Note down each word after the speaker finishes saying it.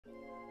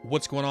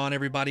What's going on,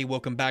 everybody?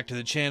 Welcome back to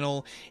the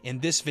channel. In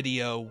this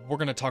video, we're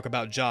going to talk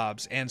about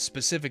jobs and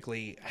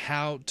specifically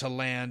how to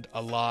land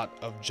a lot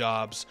of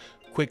jobs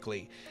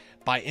quickly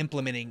by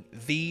implementing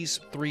these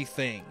three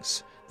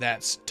things.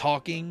 That's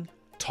talking,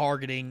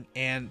 targeting,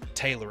 and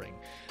tailoring.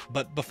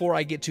 But before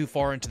I get too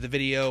far into the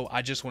video,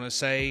 I just want to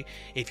say,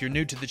 if you're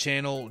new to the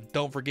channel,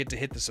 don't forget to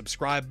hit the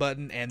subscribe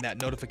button and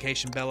that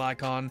notification bell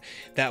icon.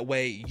 That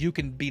way you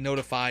can be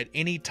notified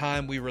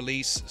anytime we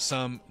release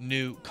some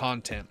new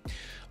content.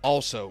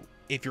 Also,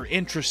 if you're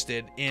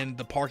interested in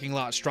the parking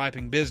lot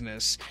striping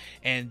business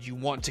and you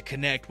want to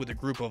connect with a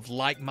group of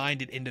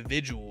like-minded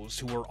individuals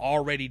who are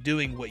already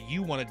doing what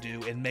you want to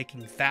do and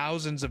making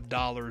thousands of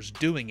dollars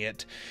doing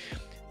it,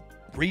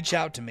 reach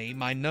out to me.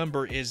 My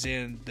number is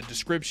in the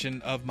description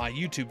of my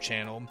YouTube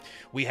channel.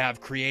 We have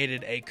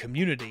created a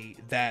community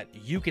that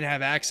you can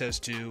have access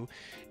to,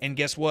 and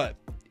guess what?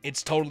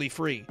 It's totally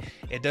free.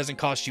 It doesn't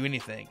cost you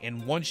anything.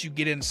 And once you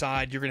get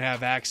inside, you're going to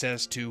have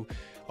access to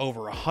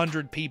over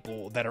 100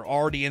 people that are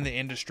already in the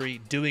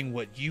industry doing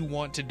what you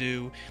want to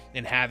do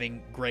and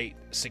having great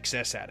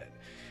success at it.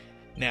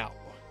 Now,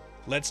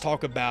 let's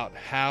talk about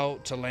how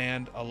to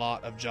land a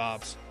lot of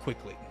jobs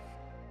quickly.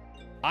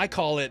 I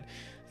call it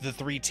the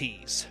 3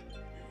 T's.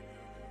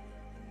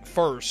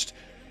 First,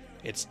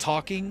 it's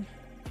talking,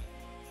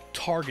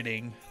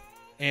 targeting,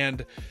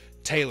 and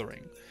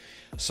tailoring.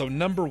 So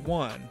number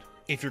one,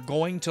 if you're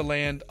going to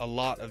land a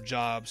lot of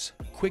jobs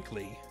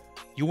quickly,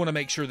 you want to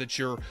make sure that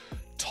you're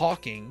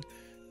talking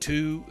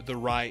to the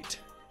right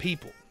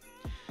people.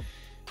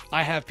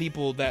 I have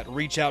people that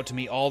reach out to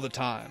me all the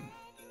time.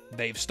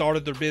 They've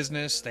started their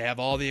business, they have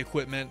all the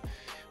equipment,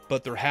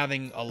 but they're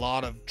having a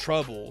lot of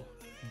trouble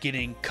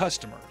getting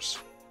customers.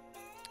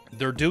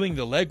 They're doing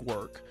the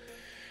legwork.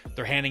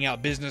 They're handing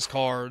out business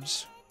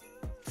cards,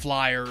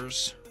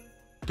 flyers,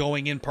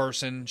 going in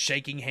person,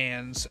 shaking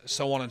hands,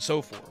 so on and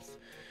so forth.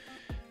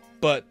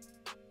 But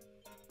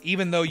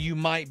even though you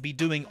might be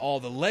doing all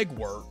the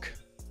legwork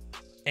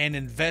and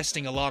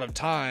investing a lot of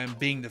time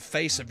being the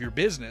face of your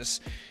business,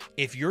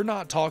 if you're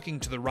not talking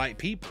to the right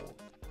people,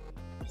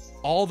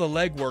 all the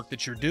legwork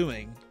that you're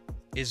doing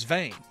is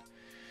vain.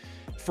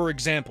 For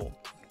example,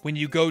 when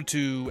you go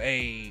to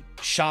a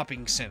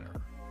shopping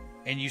center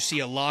and you see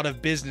a lot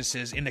of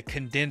businesses in a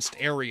condensed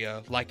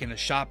area like in a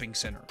shopping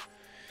center,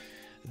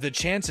 the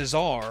chances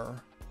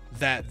are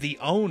that the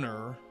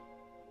owner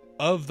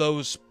of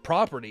those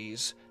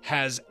properties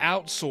has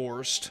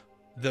outsourced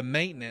the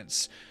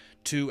maintenance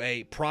to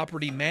a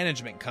property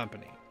management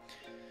company.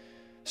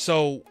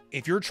 So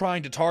if you're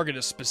trying to target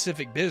a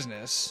specific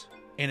business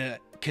in a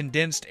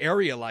condensed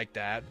area like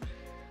that,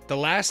 the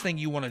last thing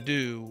you want to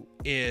do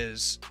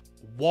is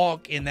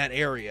walk in that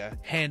area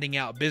handing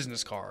out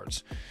business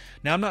cards.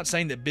 Now, I'm not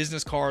saying that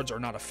business cards are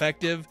not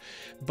effective,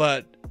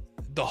 but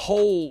the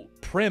whole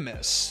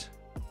premise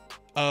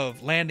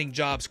of landing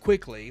jobs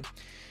quickly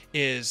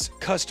is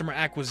customer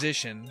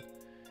acquisition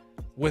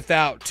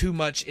without too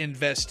much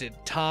invested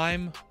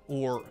time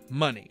or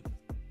money,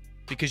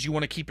 because you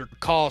want to keep your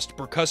cost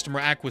per customer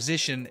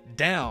acquisition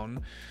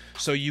down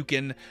so you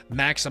can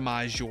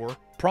maximize your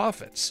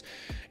profits.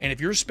 And if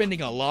you're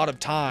spending a lot of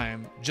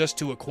time just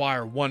to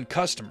acquire one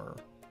customer,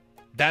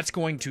 that's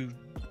going to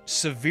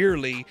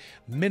severely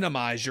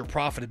minimize your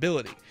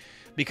profitability,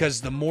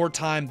 because the more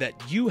time that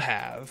you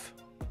have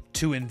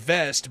to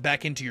invest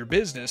back into your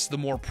business, the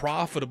more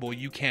profitable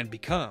you can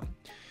become.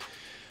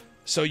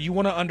 So you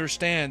want to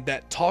understand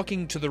that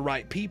talking to the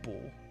right people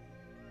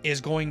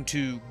is going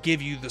to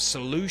give you the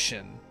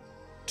solution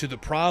to the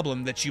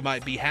problem that you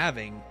might be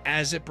having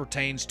as it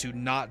pertains to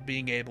not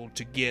being able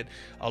to get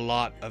a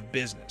lot of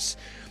business.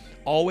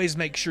 Always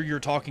make sure you're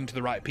talking to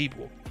the right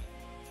people.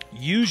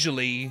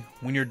 Usually,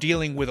 when you're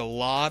dealing with a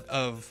lot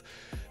of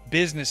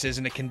businesses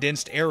in a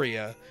condensed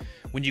area,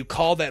 when you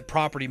call that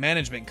property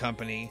management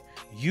company,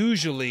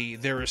 usually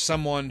there is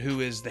someone who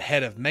is the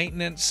head of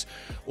maintenance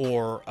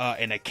or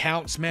an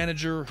accounts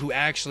manager who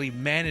actually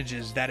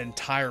manages that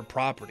entire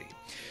property.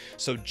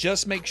 So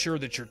just make sure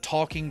that you're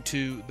talking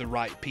to the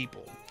right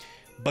people.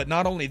 But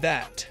not only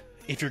that,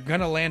 if you're going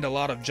to land a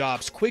lot of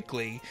jobs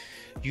quickly,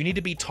 you need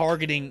to be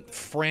targeting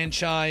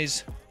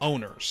franchise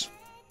owners.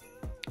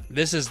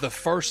 This is the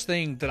first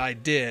thing that I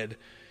did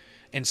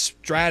and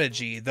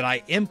strategy that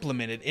I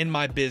implemented in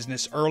my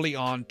business early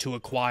on to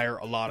acquire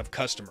a lot of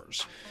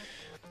customers.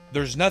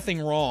 There's nothing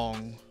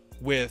wrong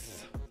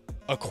with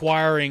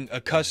acquiring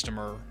a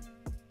customer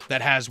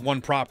that has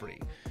one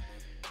property.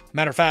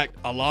 Matter of fact,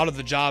 a lot of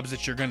the jobs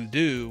that you're going to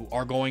do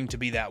are going to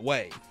be that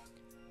way.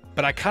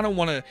 But I kind of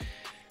want to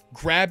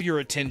grab your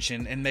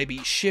attention and maybe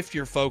shift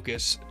your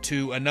focus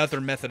to another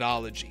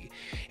methodology,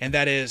 and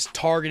that is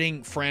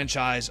targeting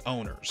franchise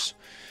owners.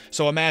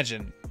 So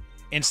imagine,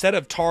 instead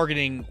of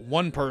targeting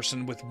one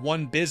person with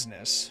one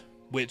business,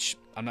 which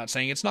I'm not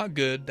saying it's not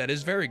good, that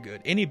is very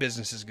good. Any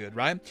business is good,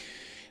 right?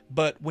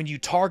 But when you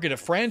target a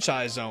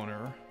franchise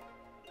owner,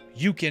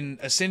 you can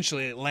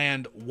essentially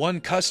land one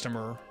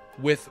customer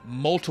with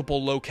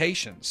multiple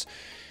locations.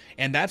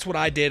 And that's what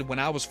I did when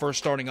I was first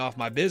starting off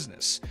my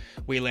business.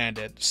 We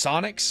landed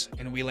Sonic's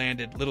and we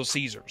landed Little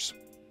Caesars.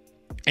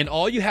 And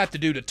all you have to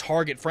do to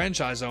target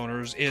franchise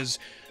owners is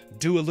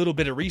do a little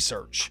bit of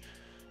research.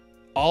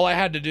 All I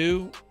had to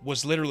do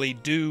was literally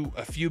do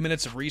a few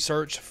minutes of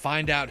research,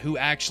 find out who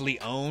actually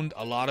owned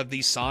a lot of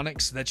these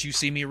Sonics that you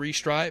see me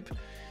restripe,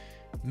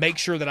 make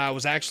sure that I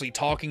was actually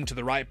talking to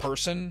the right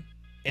person,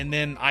 and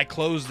then I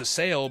closed the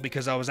sale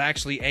because I was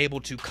actually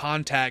able to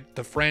contact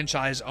the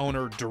franchise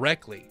owner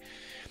directly.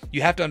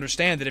 You have to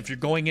understand that if you're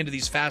going into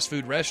these fast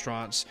food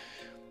restaurants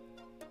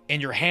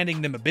and you're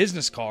handing them a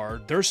business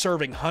card, they're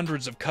serving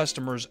hundreds of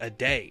customers a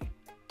day.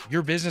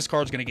 Your business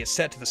card is going to get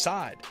set to the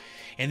side.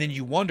 And then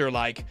you wonder,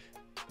 like,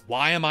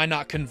 why am I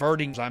not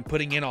converting? I'm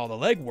putting in all the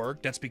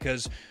legwork. That's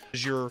because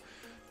you're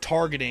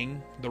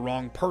targeting the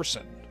wrong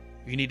person.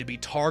 You need to be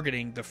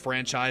targeting the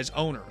franchise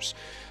owners.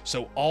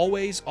 So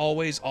always,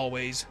 always,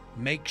 always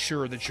make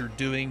sure that you're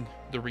doing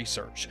the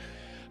research.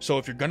 So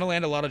if you're going to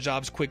land a lot of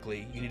jobs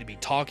quickly, you need to be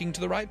talking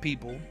to the right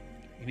people.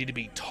 You need to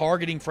be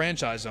targeting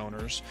franchise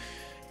owners.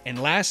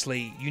 And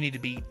lastly, you need to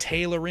be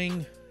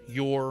tailoring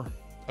your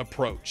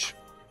approach.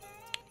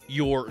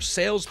 Your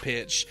sales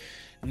pitch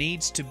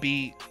needs to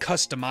be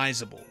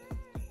customizable.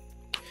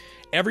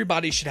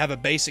 Everybody should have a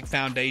basic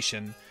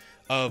foundation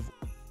of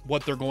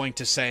what they're going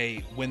to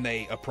say when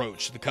they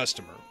approach the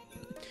customer.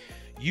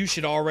 You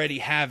should already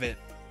have it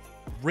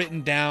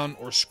written down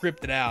or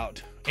scripted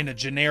out in a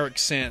generic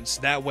sense.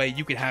 That way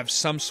you can have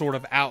some sort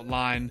of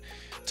outline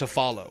to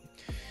follow.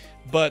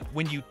 But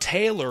when you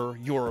tailor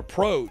your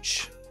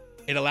approach,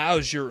 it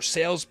allows your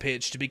sales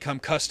pitch to become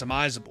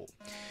customizable.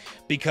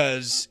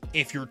 Because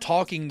if you're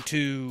talking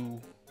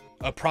to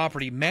a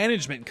property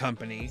management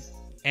company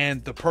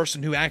and the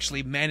person who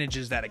actually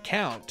manages that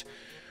account,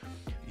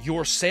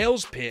 your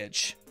sales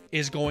pitch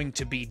is going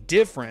to be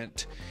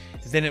different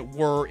than it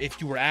were if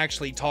you were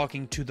actually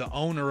talking to the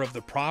owner of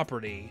the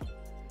property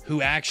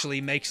who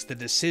actually makes the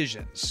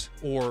decisions,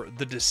 or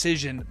the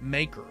decision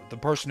maker, the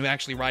person who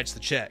actually writes the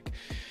check.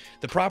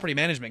 The property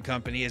management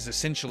company is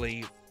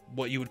essentially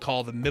what you would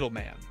call the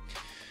middleman.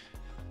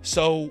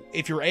 So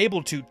if you're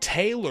able to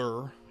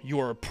tailor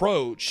your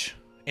approach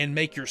and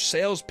make your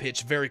sales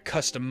pitch very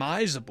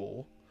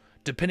customizable,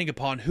 depending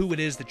upon who it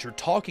is that you're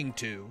talking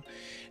to,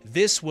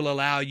 this will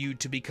allow you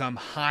to become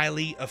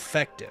highly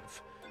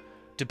effective,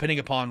 depending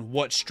upon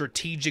what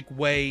strategic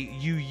way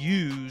you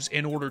use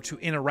in order to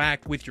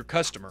interact with your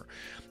customer.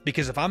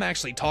 Because if I'm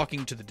actually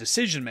talking to the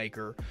decision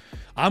maker,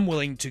 I'm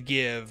willing to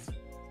give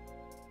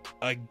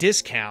a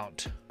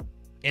discount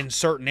in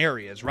certain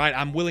areas, right?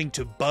 I'm willing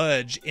to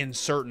budge in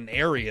certain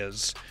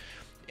areas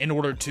in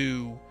order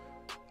to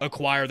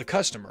acquire the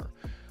customer.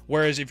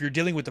 Whereas if you're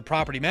dealing with the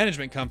property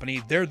management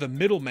company, they're the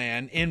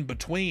middleman in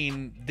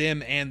between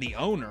them and the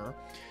owner.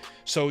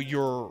 So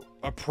your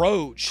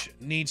approach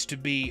needs to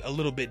be a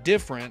little bit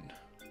different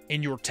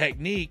in your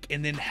technique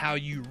and then how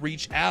you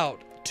reach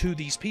out to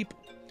these people.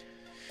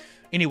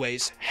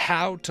 Anyways,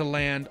 how to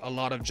land a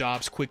lot of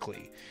jobs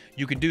quickly.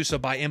 You can do so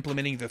by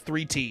implementing the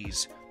 3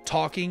 T's: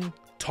 talking,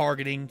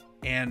 targeting,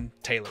 and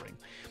tailoring.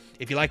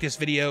 If you like this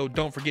video,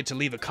 don't forget to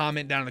leave a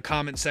comment down in the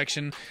comment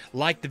section.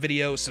 Like the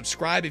video,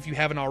 subscribe if you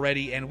haven't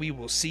already, and we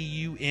will see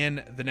you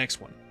in the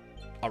next one.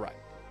 All right.